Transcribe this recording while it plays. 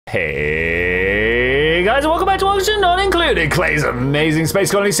Hey guys, and welcome back to Oxygen Not Included, Clay's amazing space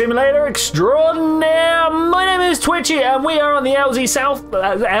colony simulator extraordinaire. My name is Twitchi, and we are on the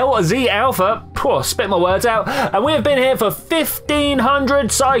LZ Alpha. Spit my words out. And we have been here for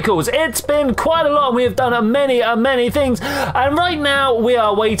 1,500 cycles. It's been quite a lot, and we have done many things. And right now, we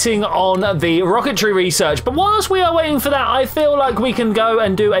are waiting on the rocketry research. But whilst we are waiting for that, I feel like we can go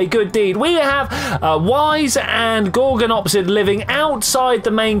and do a good deed. We have Wise and Gorgonopsid living outside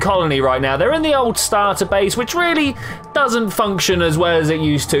the main colony right now. They're in the old starter base, which really doesn't function as well as it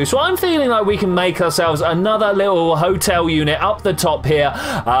used to. So I'm feeling like we can make ourselves another little hotel unit up the top here.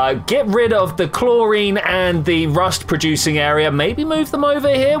 Get rid of the chlorine and the rust producing area. Maybe move them over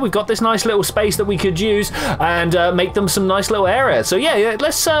here. We've got this nice little space that we could use and make them some nice little area. So yeah,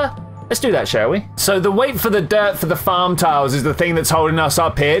 let's do that, shall we? So the wait for the dirt for the farm tiles is the thing that's holding us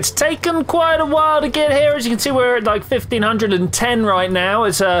up here. It's taken quite a while to get here. As you can see, we're at like 1,510 right now.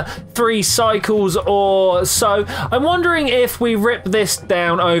 It's 3 cycles or so. I'm wondering if we rip this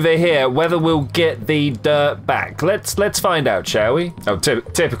down over here, whether we'll get the dirt back. Let's find out, shall we? Oh,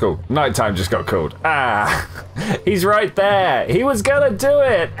 typical. Nighttime just got called. Ah, he's right there. He was gonna do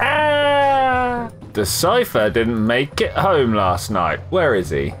it. Ah! Decipher didn't make it home last night. Where is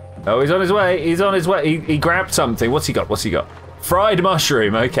he? Oh, he's on his way. He's on his way. He grabbed something. What's he got? What's he got? Fried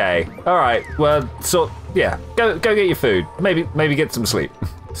mushroom. Okay. All right. Well, yeah. Go get your food. Maybe get some sleep.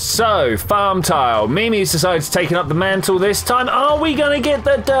 So, farm tile. Mimi's decided to take up the mantle this time. Are we gonna get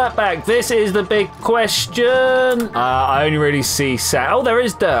the dirt back? This is the big question. I only really see sand. Oh, there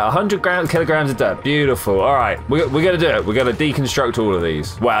is dirt. 100 kilograms of dirt. Beautiful. All right, we're gonna do it. We're gonna deconstruct all of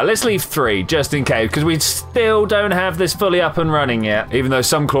these. Wow, let's leave 3 just in case, because we still don't have this fully up and running yet, even though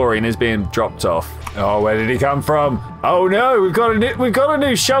some chlorine is being dropped off. Oh, where did he come from? Oh no, we've got a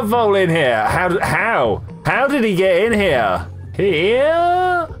new shove hole in here. How did he get in here?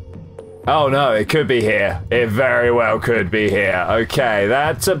 Here? Oh no, it could be here. It very well could be here. Okay,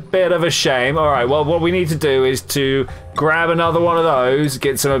 that's a bit of a shame. All right, well, what we need to do is to grab another one of those,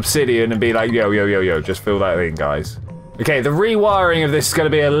 get some obsidian, and be like, yo, just fill that in, guys. Okay, the rewiring of this is going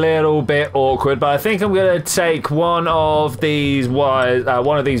to be a little bit awkward, but I think I'm going to take one of these wires,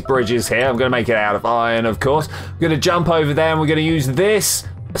 one of these bridges here. I'm going to make it out of iron, of course. I'm going to jump over there, and we're going to use this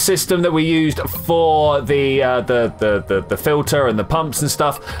system that we used for the filter and the pumps and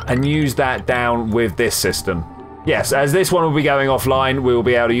stuff, and use that down with this system. Yes, as this one will be going offline, we will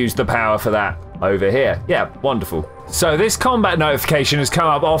be able to use the power for that over here. Yeah, wonderful. So this combat notification has come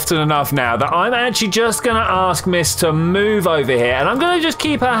up often enough now that I'm actually just gonna ask Miss to move over here, and I'm gonna just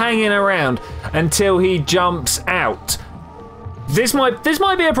keep her hanging around until he jumps out. This might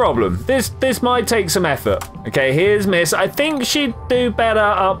be a problem. This might take some effort. Okay, here's Miss. I think she'd do better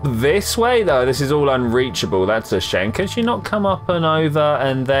up this way, though. This is all unreachable. That's a shame. Can she not come up and over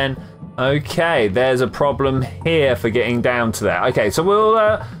and then... Okay, there's a problem here for getting down to that. Okay, so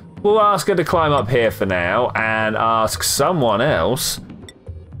we'll ask her to climb up here for now and ask someone else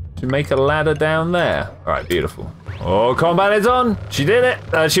to make a ladder down there. All right, beautiful. Oh, combat is on. She did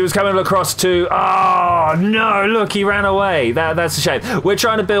it. She was coming across to... Oh, no, look, he ran away. That's a shame. We're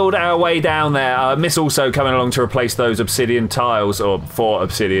trying to build our way down there. Miss also coming along to replace those obsidian tiles, or 4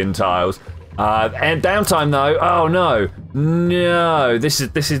 obsidian tiles. And downtime, though. Oh, no. No, this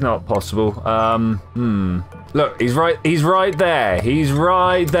is not possible. Look, he's right there. He's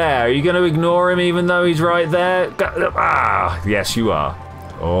right there. Are you going to ignore him even though he's right there? Ah, yes, you are.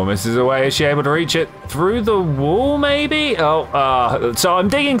 Oh, misses away. Is she able to reach it through the wall, maybe? Oh, so I'm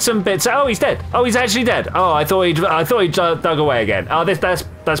digging some bits. Oh, he's dead. Oh, he's actually dead. Oh, I thought he dug away again. Oh,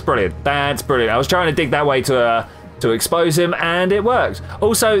 that's brilliant. That's brilliant. I was trying to dig that way to expose him, and it worked.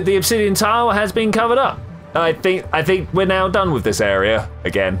 Also, the obsidian tile has been covered up. I think we're now done with this area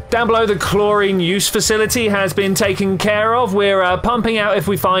again. Down below, the chlorine use facility has been taken care of. We're pumping out if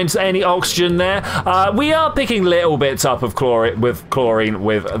we find any oxygen there. We are picking little bits up of chlorine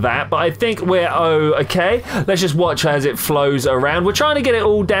with that, but I think we're okay. Let's just watch as it flows around. We're trying to get it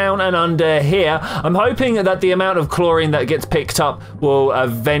all down and under here. I'm hoping that the amount of chlorine that gets picked up will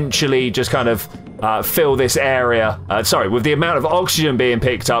eventually just kind of fill this area. Sorry, with the amount of oxygen being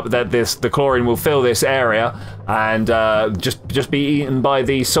picked up, that the chlorine will fill this area and just be eaten by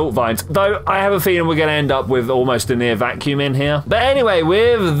the salt vines. Though I have a feeling we're going to end up with almost a near vacuum in here. But anyway,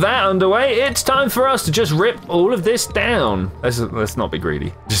 with that underway, it's time for us to just rip all of this down. Let's not be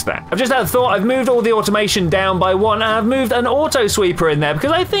greedy. Just that. I've just had a thought. I've moved all the automation down by 1, and I've moved an auto sweeper in there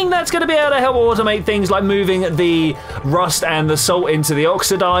because I think that's going to be able to help automate things like moving the rust and the salt into the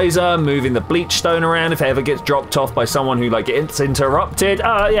oxidizer, moving the bleach stone around if it ever gets dropped off by someone who like gets interrupted.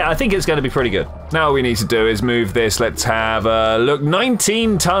 Yeah, I think it's going to be pretty good. Now all we need to do is move this. Let's have a look.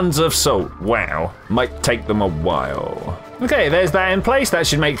 19 tons of salt. Wow. Might take them a while. Okay, there's that in place. That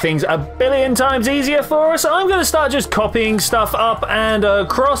should make things a billion times easier for us. I'm going to start just copying stuff up and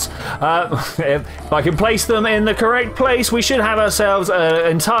across. If I can place them in the correct place, we should have ourselves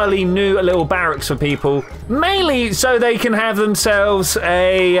an entirely new little barracks for people. Mainly so they can have themselves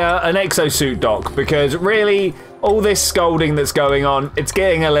an exosuit dock, because really, all this scolding that's going on, it's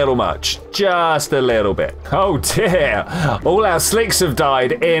getting a little much. Just a little bit. Oh dear. All our slicks have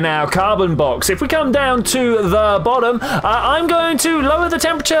died in our carbon box. If we come down to the bottom, I'm going to lower the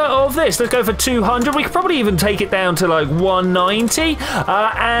temperature of this. Let's go for 200. We could probably even take it down to like 190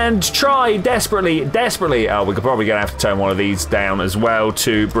 and try desperately. Oh, we're probably going to have to turn one of these down as well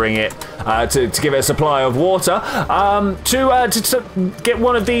to bring it, to give it a supply of water. To get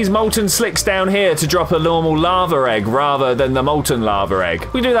one of these molten slicks down here to drop a normal lava egg rather than the molten lava egg.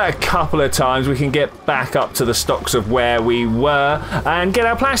 We do that a couple of times, we can get back up to the stocks of where we were and get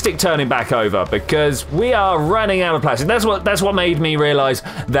our plastic turning back over, because we are running out of plastic. That's what made me realize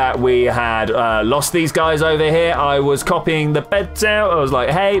that we had lost these guys over here. I was copying the beds out. I was like,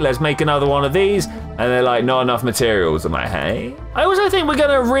 hey, let's make another one of these. And they're like, not enough materials. I'm like, hey. I also think we're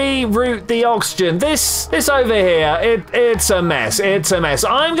gonna reroute the oxygen. This over here, it's a mess. It's a mess.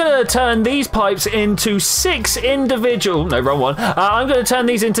 I'm gonna turn these pipes into 6 individual, no, wrong one. I'm gonna turn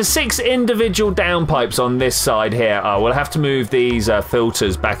these into 6 individual down pipes on this side here. We'll have to move these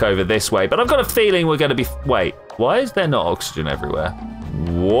filters back over this way, but I've got a feeling we're gonna be, wait, why is there not oxygen everywhere?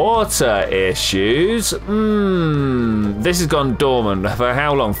 Water issues. This has gone dormant for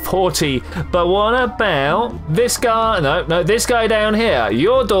how long? 40. But what about this guy? No, this guy down here.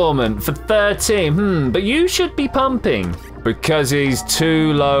 You're dormant for 13. But you should be pumping because he's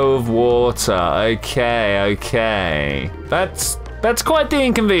too low of water. Okay. That's quite the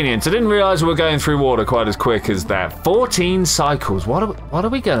inconvenience. I didn't realize we were going through water quite as quick as that. 14 cycles. What are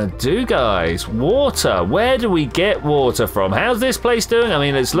we gonna do, guys? Water. Where do we get water from? How's this place doing? I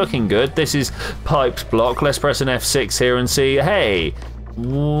mean, it's looking good. This is pipes block. Let's press an F6 here and see. Hey,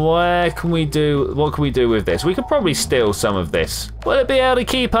 what can we do with this? We could probably steal some of this. Will it be able to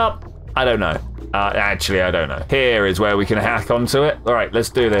keep up? I don't know. Actually, I don't know. Here is where we can hack onto it. All right, let's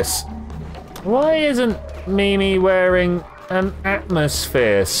do this. Why isn't Mimi wearing an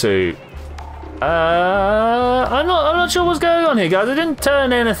atmosphere suit? I'm not sure what's going on here, guys. I didn't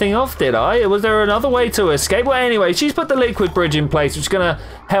turn anything off, did I? Was there another way to escape? Well, anyway, she's put the liquid bridge in place, which is gonna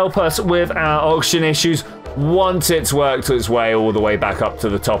help us with our oxygen issues once it's worked its way all the way back up to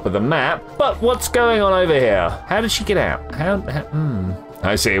the top of the map. But what's going on over here? How did she get out?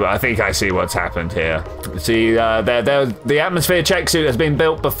 I see. I think I see what's happened here. See, the atmosphere check suit has been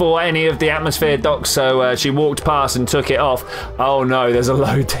built before any of the atmosphere docks, so she walked past and took it off. Oh no, there's a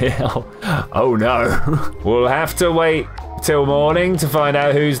load here. Oh no. We'll have to wait till morning to find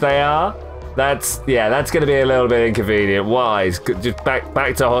out whose they are. That's going to be a little bit inconvenient. Wise, just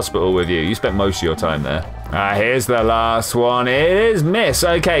back to hospital with you. You spent most of your time there. Here's the last one. It is Miss.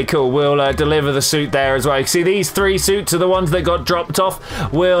 Okay, cool. We'll deliver the suit there as well. You see, these 3 suits are the ones that got dropped off.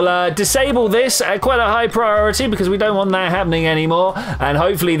 We'll disable this at quite a high priority because we don't want that happening anymore. And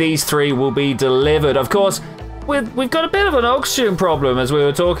hopefully these 3 will be delivered. Of course, we've got a bit of an oxygen problem, as we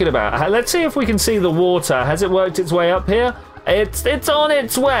were talking about. Let's see if we can see the water. Has it worked its way up here? It's on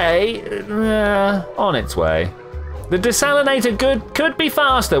its way. On its way. The desalinator could be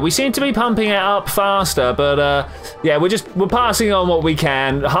faster. We seem to be pumping it up faster, but yeah, we're passing on what we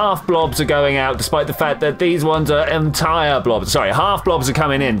can. Half blobs are going out, despite the fact that these ones are entire blobs. Sorry, half blobs are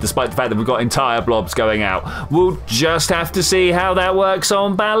coming in, despite the fact that we've got entire blobs going out. We'll just have to see how that works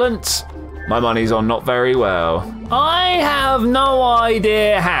on balance. My money's on not very well. I have no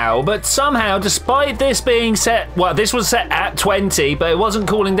idea how, but somehow, despite this being set, well, this was set at 20, but it wasn't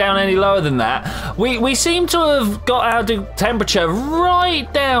cooling down any lower than that. We seem to have got our temperature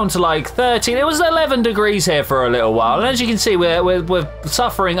right down to like 13. It was 11 degrees here for a little while, and as you can see, we're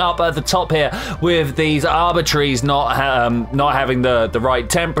suffering up at the top here with these arbitraries not having the right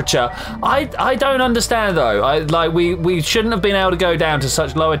temperature. I don't understand though. We shouldn't have been able to go down to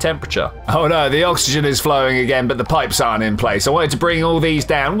such lower temperature. Oh no, the oxygen is flowing again, but the pipes aren't in place. I wanted to bring all these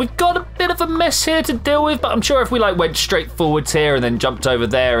down. We've got a bit of a mess here to deal with, but I'm sure if we went straight forwards here and then jumped over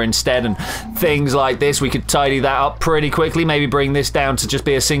there instead and things like this, we could tidy that up pretty quickly. Maybe bring this down to just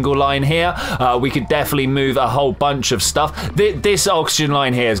be a single line here. We could definitely move a whole bunch of stuff. This oxygen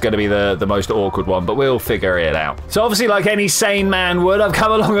line here is going to be the most awkward one, but we'll figure it out. So obviously, like any sane man would, I've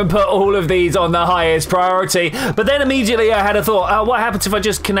come along and put all of these on the highest priority, but then immediately I had a thought, what happens if I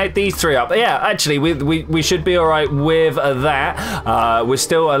just connect these 3 up? Yeah, actually, we should be all right with that. We're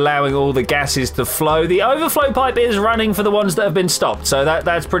still allowing all the gases to flow. The overflow pipe is running for the ones that have been stopped, so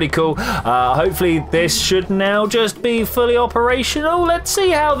that's pretty cool. Hopefully this should now just be fully operational. Let's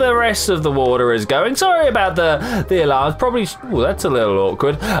see how the rest of the water is going. Sorry about the alarms. Probably, ooh, that's a little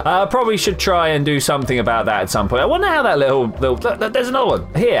awkward. Probably should try and do something about that at some point. I wonder how that little there's another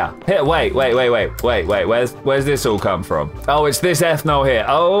one. Here, wait. Where's this all come from? Oh, it's this ethanol here.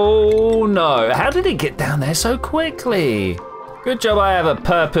 Oh no, how did it get down there so quickly? Good job I have a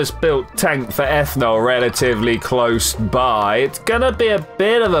purpose-built tank for ethanol relatively close by. It's gonna be a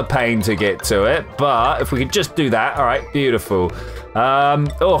bit of a pain to get to it, but if we could just do that, all right, beautiful.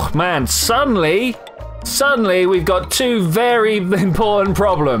 Oh man, suddenly we've got two very important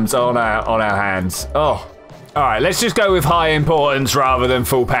problems on our hands. Oh, all right, let's just go with high importance rather than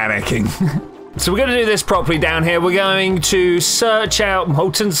full panicking. So we're going to do this properly down here. We're going to search out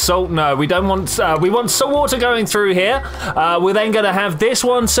molten salt. No, we don't want, we want salt water going through here. We're then going to have this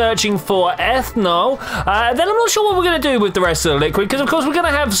one searching for ethanol. Then I'm not sure what we're going to do with the rest of the liquid, because of course we're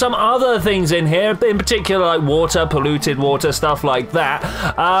going to have some other things in here, in particular like water, polluted water, stuff like that.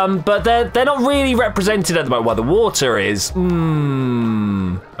 But they're not really represented at the moment. Well, the water is.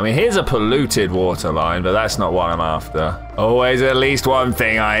 I mean, here's a polluted water line, but that's not what I'm after. Always at least one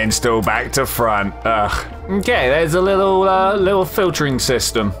thing I install back to front. Ugh. Okay, there's a little filtering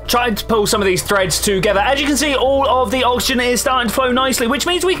system. Trying to pull some of these threads together. As you can see, all of the oxygen is starting to flow nicely, which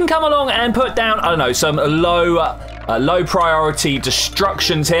means we can come along and put down, I don't know, some low priority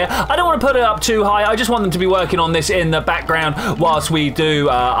destructions here. I don't want to put it up too high. I just want them to be working on this in the background whilst we do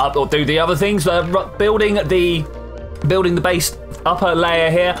do the other things, building the base upper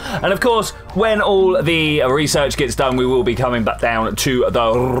layer here. And of course, when all the research gets done, we will be coming back down to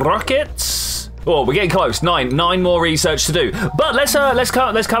the rockets. Oh, we're getting close. Nine more research to do. But let's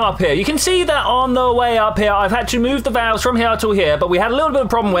come up here. You can see that on the way up here, I've had to move the valves from here to here, but we had a little bit of a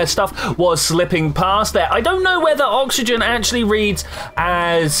problem where stuff was slipping past there. I don't know whether oxygen actually reads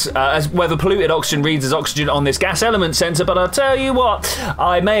as whether polluted oxygen reads as oxygen on this gas element sensor, but I'll tell you what,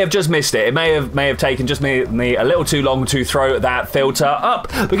 I may have just missed it. It may have taken just me a little too long to throw that filter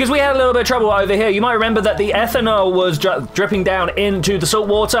up, because we had a little bit of trouble over here. You might remember that the ethanol was dripping down into the salt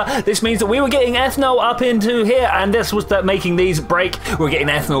water. This means that we were getting ethanol up into here, and this was making these break. We're getting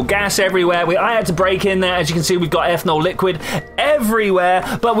ethanol gas everywhere. I had to break in there. As you can see, we've got ethanol liquid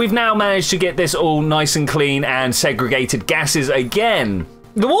everywhere, but we've now managed to get this all nice and clean and segregated gases again.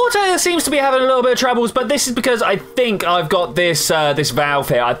 The water seems to be having a little bit of troubles, but this is because I think I've got this valve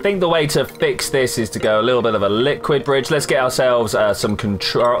here. I think the way to fix this is to go a little bit of a liquid bridge. Let's get ourselves some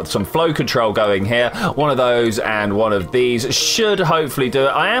flow control going here. One of those and one of these should hopefully do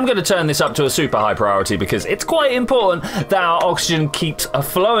it. I am going to turn this up to a super high priority because it's quite important that our oxygen keeps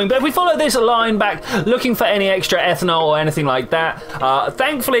flowing. But if we follow this line back, looking for any extra ethanol or anything like that,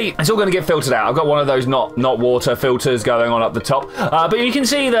 thankfully it's all going to get filtered out. I've got one of those not water filters going on up the top, but you can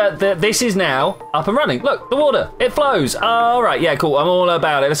see that this is now up and running. Look, the water, it flows. All right, yeah, cool. I'm all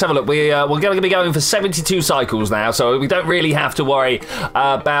about it. Let's have a look. We're going to be going for 72 cycles now, so we don't really have to worry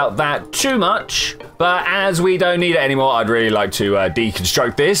about that too much. But as we don't need it anymore, I'd really like to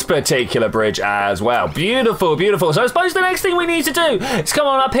deconstruct this particular bridge as well. Beautiful, beautiful. So I suppose the next thing we need to do is come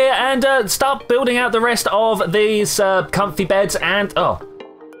on up here and start building out the rest of these comfy beds and,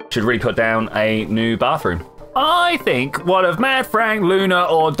 should really put down a new bathroom. I think one of Mad Frank, Luna,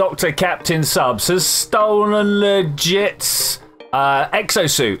 or Dr. Captain Subs has stolen Legit's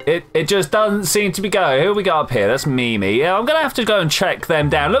exosuit. It just doesn't seem to be going. Who we got up here? That's Mimi. Yeah, I'm going to have to go and check them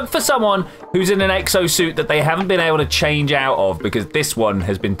down. Look for someone who's in an exosuit that they haven't been able to change out of, because this one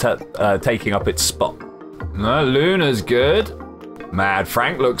has been taking up its spot. No, Luna's good. Mad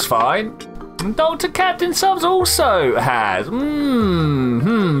Frank looks fine. Dr. Captain Subs also has.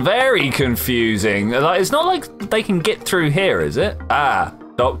 Very confusing. It's not like they can get through here, is it? Ah,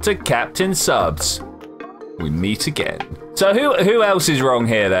 Dr. Captain Subs. We meet again. So who else is wrong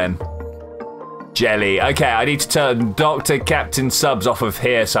here then? Jelly. Okay, I need to turn Dr. Captain Subs off of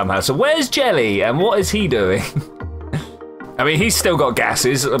here somehow. So where's Jelly and what is he doing? I mean, he's still got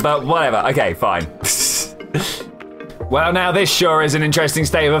gases, but whatever. Okay, fine. Well, now this sure is an interesting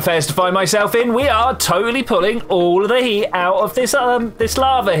state of affairs to find myself in. We are totally pulling all of the heat out of this this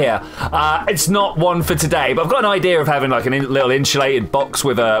lava here. It's not one for today, but I've got an idea of having like a little insulated box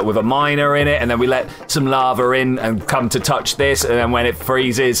with a miner in it, and then we let some lava in and come to touch this, and then when it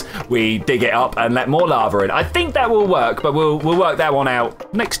freezes, we dig it up and let more lava in. I think that will work, but we'll work that one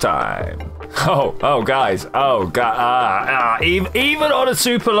out next time. Oh, guys. Oh, God. Even on a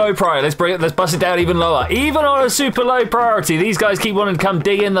super low priority, let's bust it down even lower. Even on a super low priority, these guys keep wanting to come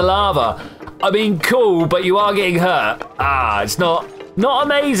dig in the lava. I mean, cool, but you are getting hurt. It's not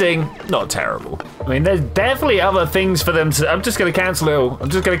amazing, not terrible. I mean, there's definitely other things for them to... I'm just going to cancel it. I'm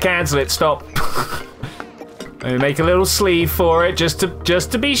just going to cancel it. Stop. Maybe make a little sleeve for it just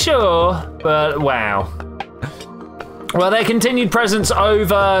to be sure. But wow. Well, their continued presence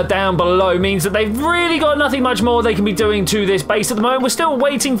over down below means that they've really got nothing much more they can be doing to this base at the moment. We're still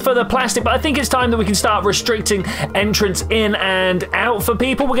waiting for the plastic, but I think it's time that we can start restricting entrance in and out for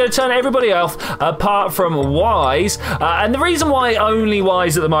people. We're going to turn everybody off apart from Wise. And the reason why only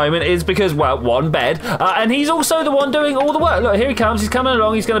Wise at the moment is because, well, one bed. And he's also the one doing all the work. Look, here he comes. He's coming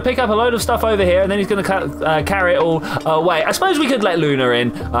along. He's going to pick up a load of stuff over here, and then he's going to carry it all away. I suppose we could let Luna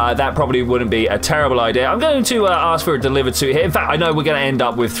in. That probably wouldn't be a terrible idea. I'm going to ask for a delivered suit here. In fact, I know we're going to end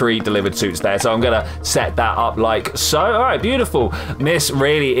up with 3 delivered suits there, so I'm going to set that up like so. All right, beautiful. Miss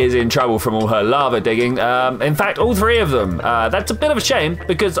really is in trouble from all her lava digging. In fact, all 3 of them. That's a bit of a shame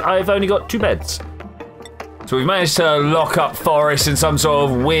because I've only got 2 beds. So we've managed to lock up Forrest in some sort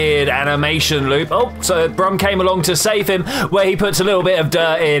of weird animation loop. Oh, so Brum came along to save him, where he puts a little bit of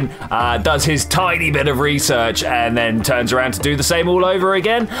dirt in, does his tiny bit of research, and then turns around to do the same all over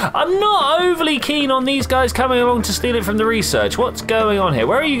again. I'm not overly keen on these guys coming along to steal it from the research. What's going on here?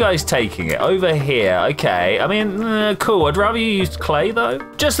 Where are you guys taking it? Over here. Okay. I mean, cool. I'd rather you use clay, though.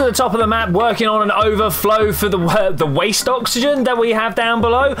 Just at the top of the map, working on an overflow for the waste oxygen that we have down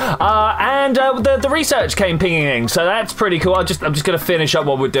below. And the research came pinging, so that's pretty cool. I'm just going to finish up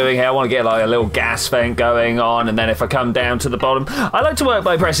what we're doing here. I want to get like a little gas vent going on, and then if I come down to the bottom, I like to work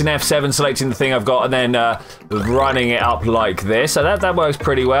by pressing F7, selecting the thing I've got, and then running it up like this. So that works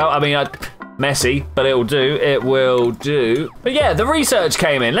pretty well. I mean, messy, but it'll do. It will do. But yeah, the research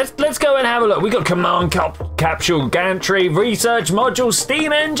came in. Let's go and have a look. We got command capsule gantry, research module,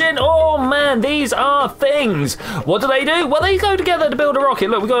 steam engine. Oh man, these are things. What do? Well, they go together to build a rocket.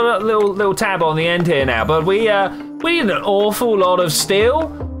 Look, we got a little tab on the end here now, but we need an awful lot of steel.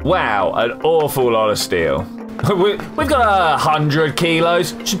 Wow, an awful lot of steel. We've got 100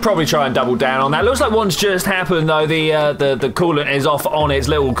 kilos. Should probably try and double down on that. Looks like one's just happened though. The coolant is off on its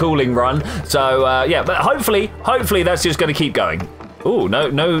little cooling run. So yeah, but hopefully that's just going to keep going. Oh,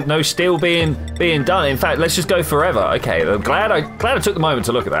 no steel being done. In fact, let's just go forever. Okay, I'm glad I took the moment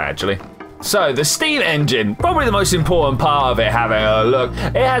to look at that actually. So, the steam engine, probably the most important part of it, having a look.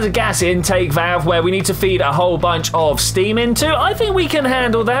 It has a gas intake valve where we need to feed a whole bunch of steam into. I think we can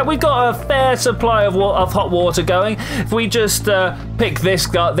handle that. We've got a fair supply of hot water going. If we just pick this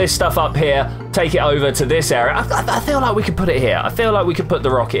stuff up here, take it over to this area, I feel like we could put it here. I feel like we could put the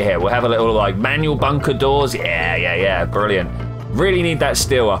rocket here. We'll have a little like manual bunker doors. Yeah, brilliant. Really need that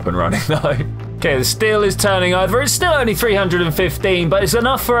steel up and running though. Okay, the steel is turning over. It's still only 315, but it's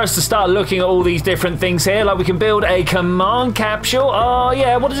enough for us to start looking at all these different things here. Like we can build a command capsule. Oh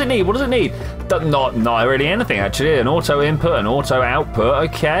yeah, what does it need? What does it need? Not really anything actually. An auto input, an auto output.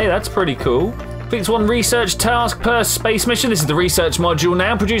 Okay, that's pretty cool. Fix 1 research task per space mission. This is the research module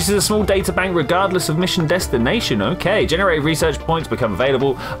now. Produces a small data bank regardless of mission destination. Okay, generate research points become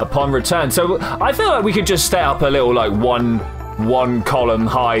available upon return. So I feel like we could just set up a little like one column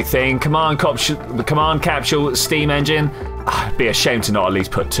high thing. Command capsule, steam engine. It'd be a shame to not at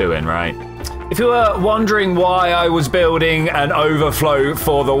least put 2 in, right? If you were wondering why I was building an overflow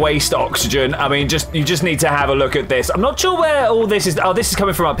for the waste oxygen, I mean, you just need to have a look at this. I'm not sure where all this is. Oh, this is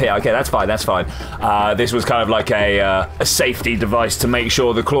coming from up here. Okay, that's fine. This was kind of like a safety device to make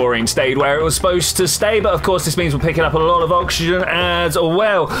sure the chlorine stayed where it was supposed to stay. But of course, this means we're picking up a lot of oxygen as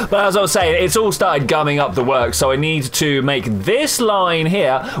well. But as I was saying, it's all started gumming up the work. So I need to make this line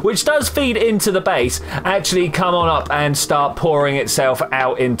here, which does feed into the base, actually come on up and start pouring itself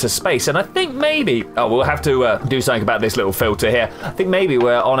out into space. And I think maybe, we'll have to do something about this little filter here. I think maybe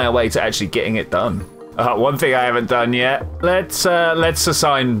we're on our way to actually getting it done. One thing I haven't done yet. Let's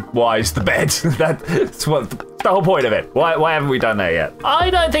assign Wise the bed. That's what the whole point of it. Why haven't we done that yet? I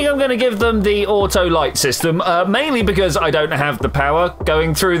don't think I'm going to give them the auto light system, mainly because I don't have the power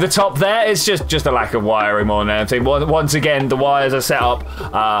going through the top there. It's just a lack of wiring more than anything. Once again, the wires are set up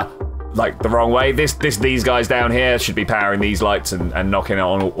like the wrong way. These guys down here should be powering these lights and knocking it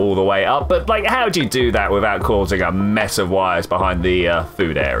on all the way up. But like, how do you do that without causing a mess of wires behind the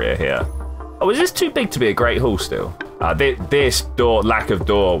food area here? Oh, is this too big to be a Great Hall still? This lack of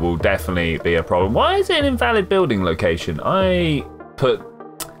door will definitely be a problem. Why is it an invalid building location? I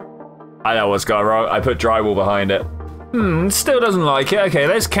know what's gone wrong. I put drywall behind it. Still doesn't like it. Okay,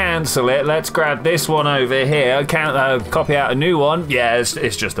 let's cancel it. Let's grab this one over here. Copy out a new one. Yeah,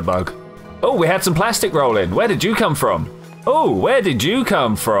 it's just a bug. Oh, we had some plastic rolling. Where did you come from? Oh, where did you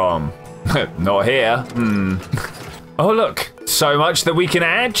come from? Not here. Oh, look. So much that we can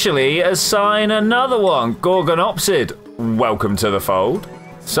actually assign another one. Gorgonopsid, welcome to the fold.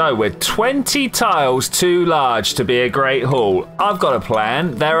 So we're 20 tiles too large to be a great hall. I've got a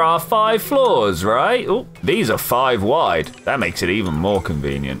plan. There are 5 floors, right? Oh, these are 5 wide. That makes it even more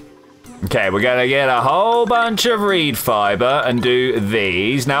convenient. Okay, we're gonna get a whole bunch of reed fiber and do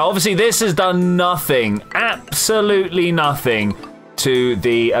these. Now, obviously this has done nothing, absolutely nothing to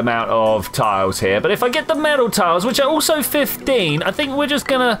the amount of tiles here. But if I get the metal tiles, which are also 15, I think we're just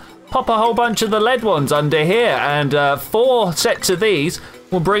gonna pop a whole bunch of the lead ones under here, and 4 sets of these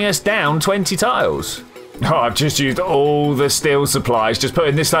will bring us down 20 tiles. Oh, I've just used all the steel supplies, just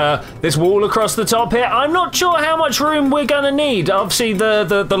putting this this wall across the top here. I'm not sure how much room we're gonna need. Obviously,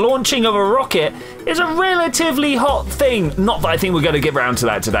 the launching of a rocket is a relatively hot thing. Not that I think we're gonna get round to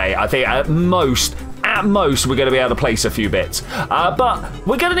that today. I think at most, we're gonna be able to place a few bits. But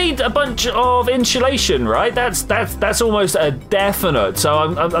we're gonna need a bunch of insulation, right? That's almost a definite. So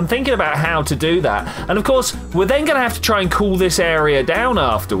I'm thinking about how to do that. And of course, we're then gonna have to try and cool this area down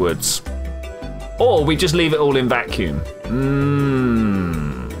afterwards. Or we just leave it all in vacuum.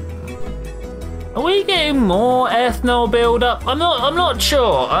 Are we getting more ethanol build-up? I'm not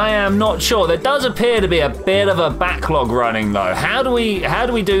sure. I am not sure. There does appear to be a bit of a backlog running though. How do we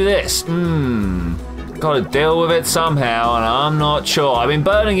do this? Got to deal with it somehow, and I'm not sure. I mean,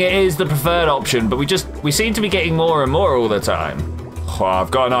 burning it is the preferred option, but we seem to be getting more and more all the time. Oh,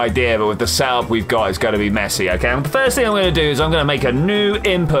 I've got an idea, but with the setup we've got, it's going to be messy, okay? And the first thing I'm going to do is I'm going to make a new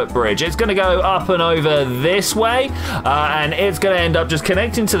input bridge. It's going to go up and over this way, and it's going to end up just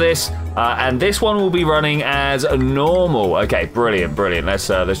connecting to this, and this one will be running as normal. Okay, brilliant. Let's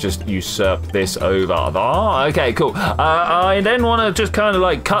just usurp this over there. Okay, cool. I then want to just kind of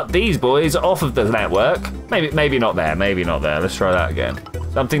like cut these boys off of the network. Maybe not there. Let's try that again.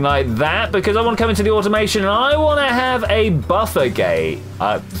 Something like that, because I want to come into the automation and I want to have a buffer gate.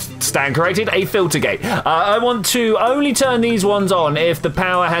 Stand corrected, a filter gate. I want to only turn these ones on if the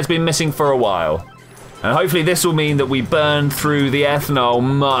power has been missing for a while. And hopefully this will mean that we burn through the ethanol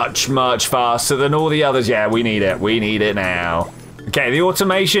much faster than all the others. Yeah, we need it now. Okay, the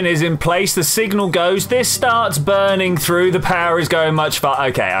automation is in place, the signal goes, this starts burning through, the power is going much faster.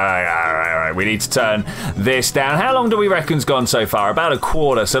 Okay, all right, we need to turn this down. How long do we reckon's gone so far? About a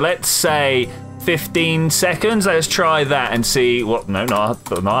quarter, so let's say 15 seconds. Let's try that and see what, no, not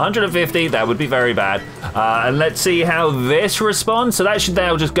 150, that would be very bad. And let's see how this responds. So that should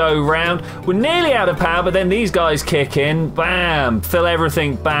now just go round. We're nearly out of power, but then these guys kick in, bam, fill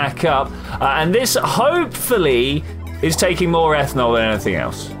everything back up. And this hopefully is taking more ethanol than anything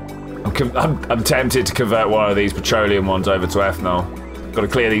else. I'm tempted to convert one of these petroleum ones over to ethanol. Got to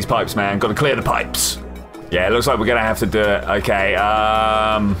clear these pipes, man. Got to clear the pipes. Yeah, it looks like we're gonna have to do it. Okay,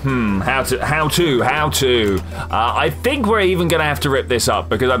 how to? I think we're even gonna have to rip this up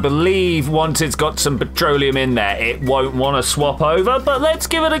because I believe once it's got some petroleum in there, it won't want to swap over, but let's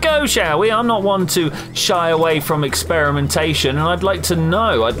give it a go, shall we? I'm not one to shy away from experimentation, and I'd like to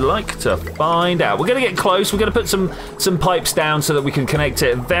know, I'd like to find out. We're gonna get close, we're gonna put some pipes down so that we can connect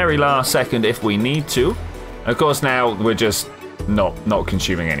it at very last second if we need to. Of course, now we're just not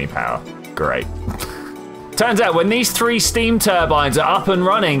consuming any power. Great. Turns out when these 3 steam turbines are up and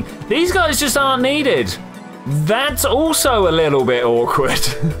running, these guys just aren't needed. That's also a little bit awkward.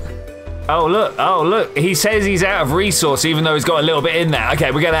 Oh look, he says he's out of resource even though he's got a little bit in there.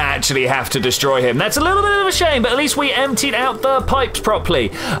 Okay, we're gonna actually have to destroy him. That's a little bit of a shame, but at least we emptied out the pipes properly.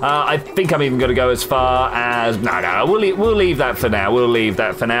 I think I'm even gonna go as far as, no, we'll leave that for now.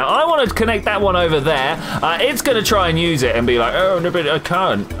 I want to connect that one over there. It's gonna try and use it and be like, oh, no, but I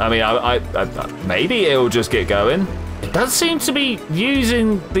can't. I mean, maybe it'll just get going. It does seem to be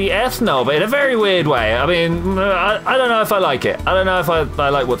using the ethanol, but in a very weird way. I mean, I don't know if I like it. I don't know if I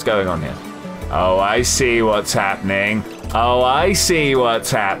like what's going on here. Oh, I see what's happening.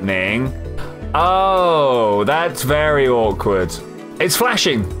 Oh, that's very awkward. It's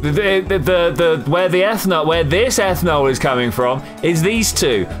flashing. Where this ethanol is coming from is these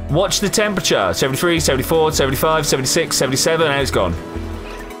two. Watch the temperature. 73, 74, 75, 76, 77, and it's gone.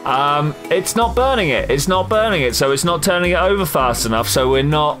 It's not burning it, so it's not turning it over fast enough, so we're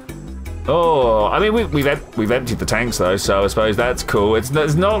not... Oh, I mean, we've emptied the tanks, though, so I suppose that's cool. It's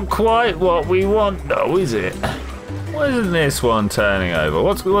not quite what we want, though, is it? Why isn't this one turning over?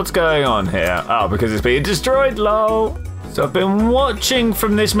 What's going on here? Oh, because it's being destroyed, lol. So I've been watching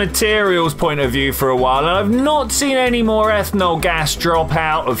from this materials point of view for a while, and I've not seen any more ethanol gas drop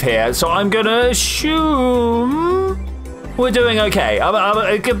out of here, so I'm gonna assume... we're doing okay.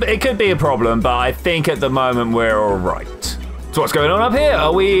 It could be a problem, but I think at the moment we're all right. So what's going on up here?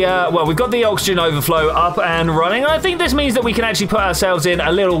 Are we, well, we've got the oxygen overflow up and running. I think this means that we can actually put ourselves in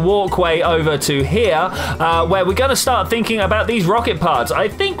a little walkway over to here, where we're going to start thinking about these rocket parts. I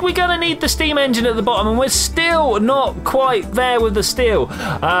think we're going to need the steam engine at the bottom, and we're still not quite there with the steel.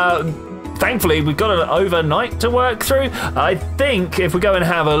 Thankfully, we've got an overnight to work through. I think if we go and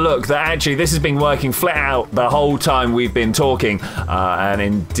have a look, that actually this has been working flat out the whole time we've been talking. And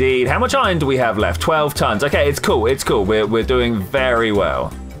indeed, how much iron do we have left? 12 tons. Okay, it's cool. It's cool. We're doing very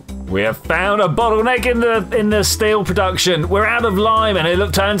well. We have found a bottleneck in the steel production. We're out of lime, and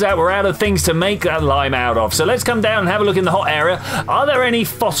it turns out we're out of things to make that lime out of. So let's come down and have a look in the hot area. Are there any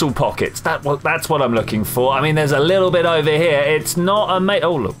fossil pockets? That's what I'm looking for. I mean, there's a little bit over here. It's not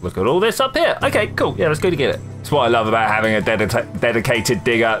oh, look at all this up here. Okay, cool. Yeah, let's go to get it. That's what I love about having a dedicated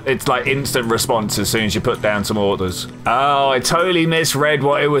digger. It's like instant response as soon as you put down some orders. Oh, I totally misread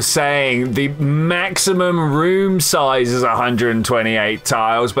what it was saying. The maximum room size is 128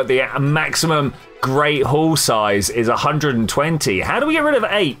 tiles, but the maximum Great Hall size is 120. How do we get rid of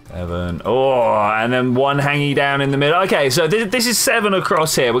 8? 7. Oh, and then 1 hanging down in the middle. Okay, so this is 7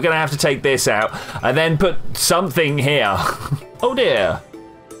 across here. We're going to have to take this out and then put something here. Oh, dear.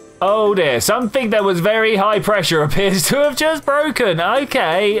 Oh dear, something that was very high pressure appears to have just broken.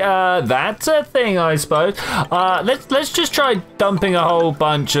 Okay, that's a thing, I suppose. Let's just try dumping a whole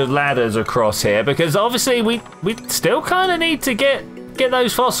bunch of ladders across here, because obviously we still kind of need to get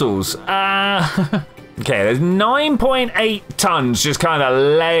those fossils. Okay, there's 9.8 tons just kind of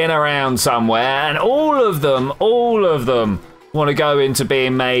laying around somewhere, and all of them want to go into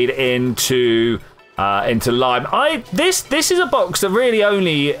being made into lime. This is a box that really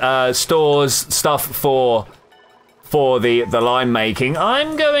only stores stuff for the lime making.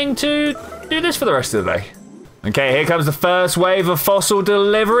 I'm going to do this for the rest of the day. Okay, here comes the first wave of fossil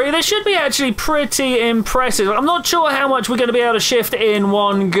delivery. This should be actually pretty impressive. I'm not sure how much we're going to be able to shift in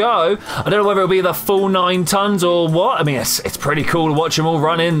one go. I don't know whether it'll be the full 9 tons or what. I mean, it's pretty cool to watch them all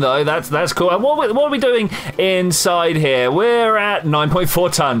run in, though. That's cool. And what are we doing inside here? We're at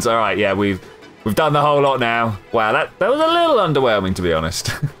 9.4 tons. All right, yeah, We've done the whole lot now. Wow, that was a little underwhelming, to be honest.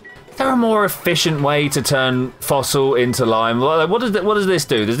 Is there a more efficient way to turn fossil into lime? What does this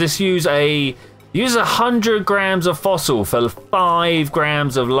do? Does this use 100 grams of fossil for 5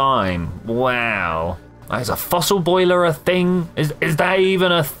 grams of lime? Wow. Is a fossil boiler a thing? Is that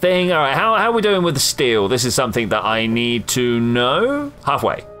even a thing? All right, how are we doing with the steel? This is something that I need to know.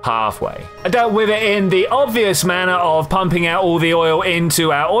 Halfway. I dealt with it in the obvious manner of pumping out all the oil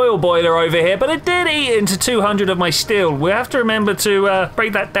into our oil boiler over here, but it did eat into 200 of my steel. We have to remember to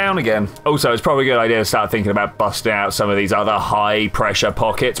break that down again. Also, it's probably a good idea to start thinking about busting out some of these other high pressure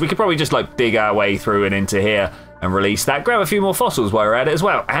pockets. We could probably just like dig our way through and into here and release that. Grab a few more fossils while we're at it as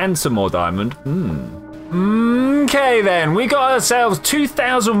well, and some more diamond. Okay then, we got ourselves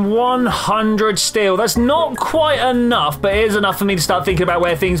 2,100 steel. That's not quite enough, but it is enough for me to start thinking about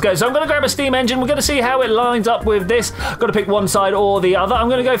where things go. So I'm going to grab a steam engine. We're going to see how it lines up with this. Got to pick one side or the other. I'm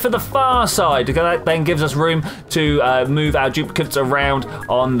going to go for the far side, because that then gives us room to move our duplicates around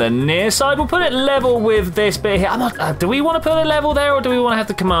on the near side. We'll put it level with this bit here. Do we want to put it level there, or do we want to have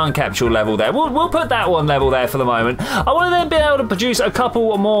the command capsule level there? We'll put that one level there for the moment. I want to then be able to produce a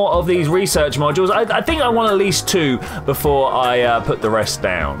couple more of these research modules. I think I want at least 2 before I put the rest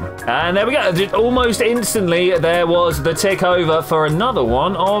down. And there we go. Almost instantly, there was the tick over for another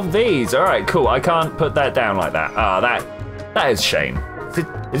one of these. All right, cool. I can't put that down like that. That is a shame.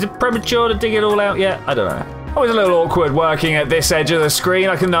 Is it premature to dig it all out yet? I don't know. Always a little awkward working at this edge of the screen.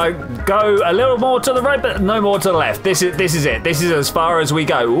 I can go a little more to the right, but no more to the left. This is it. This is as far as we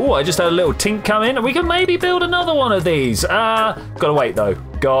go. Ooh, I just had a little tink come in, and we can maybe build another one of these. Gotta wait though.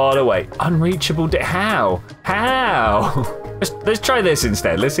 Gotta wait. Unreachable. How? Let's try this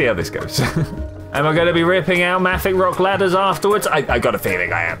instead. Let's see how this goes. Am I going to be ripping out mafic rock ladders afterwards? I got a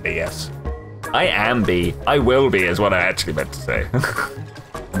feeling I am be, yes. I am be. I will be is what I actually meant to say.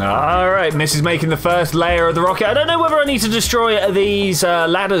 All right, and this is making the first layer of the rocket. I don't know whether I need to destroy these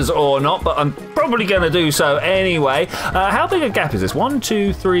ladders or not, but I'm probably going to do so anyway. How big a gap is this? 1,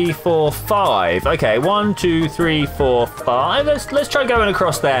 2, 3, 4, 5. Okay, 1, 2, 3, 4, 5. Let's try going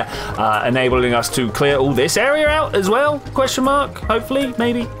across there, enabling us to clear all this area out as well? Question mark? Hopefully,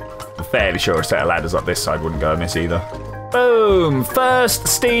 maybe. I'm fairly sure a set of ladders up this side wouldn't go amiss either. Boom! First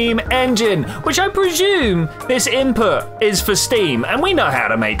steam engine, which I presume this input is for steam, and we know how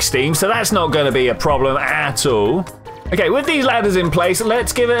to make steam, so that's not going to be a problem at all. Okay, with these ladders in place,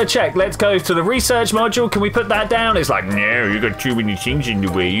 let's give it a check. Let's go to the research module. Can we put that down? It's like, no, you got too many things in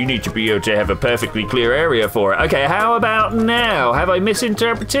the way. You need to be able to have a perfectly clear area for it. Okay, how about now? Have I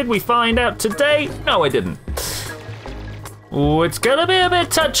misinterpreted? We find out today. No, I didn't. Ooh, it's gonna be a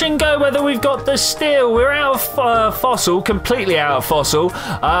bit touch and go whether we've got the steel. We're out of fossil, completely out of fossil,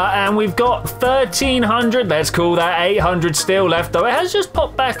 and we've got 1,300. Let's call that 800 steel left, though it has just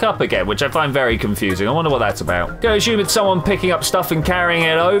popped back up again, which I find very confusing. I wonder what that's about. Go assume it's someone picking up stuff and carrying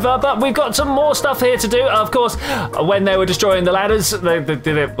it over, but we've got some more stuff here to do. Of course, when they were destroying the ladders, they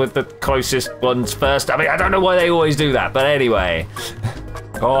did it with the closest ones first. I mean, I don't know why they always do that, but anyway.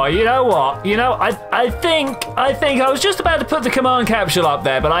 Oh, you know what? You know, I think I was just about to put the command capsule up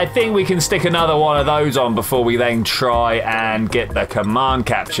there, but I think we can stick another one of those on before we then try and get the command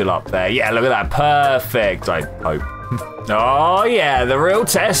capsule up there. Yeah, look at that. Perfect, I hope. Oh, yeah, the real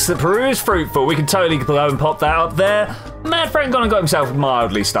test that proves fruitful. We can totally go and pop that up there. Mad Frank gone and got himself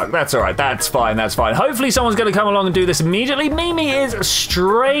mildly stuck. That's all right. That's fine. That's fine. Hopefully someone's going to come along and do this immediately. Mimi is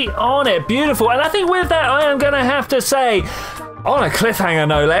straight on it. Beautiful. And I think with that, I am going to have to say, on a cliffhanger,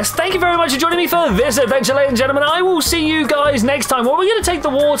 no less. Thank you very much for joining me for this adventure, ladies and gentlemen. I will see you guys next time. Well, we're going to take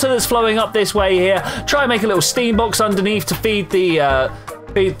the water that's flowing up this way here, try and make a little steam box underneath to feed the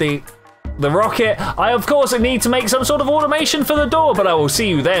rocket. I, of course, need to make some sort of automation for the door, but I will see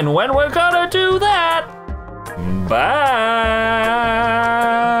you then when we're going to do that. Bye.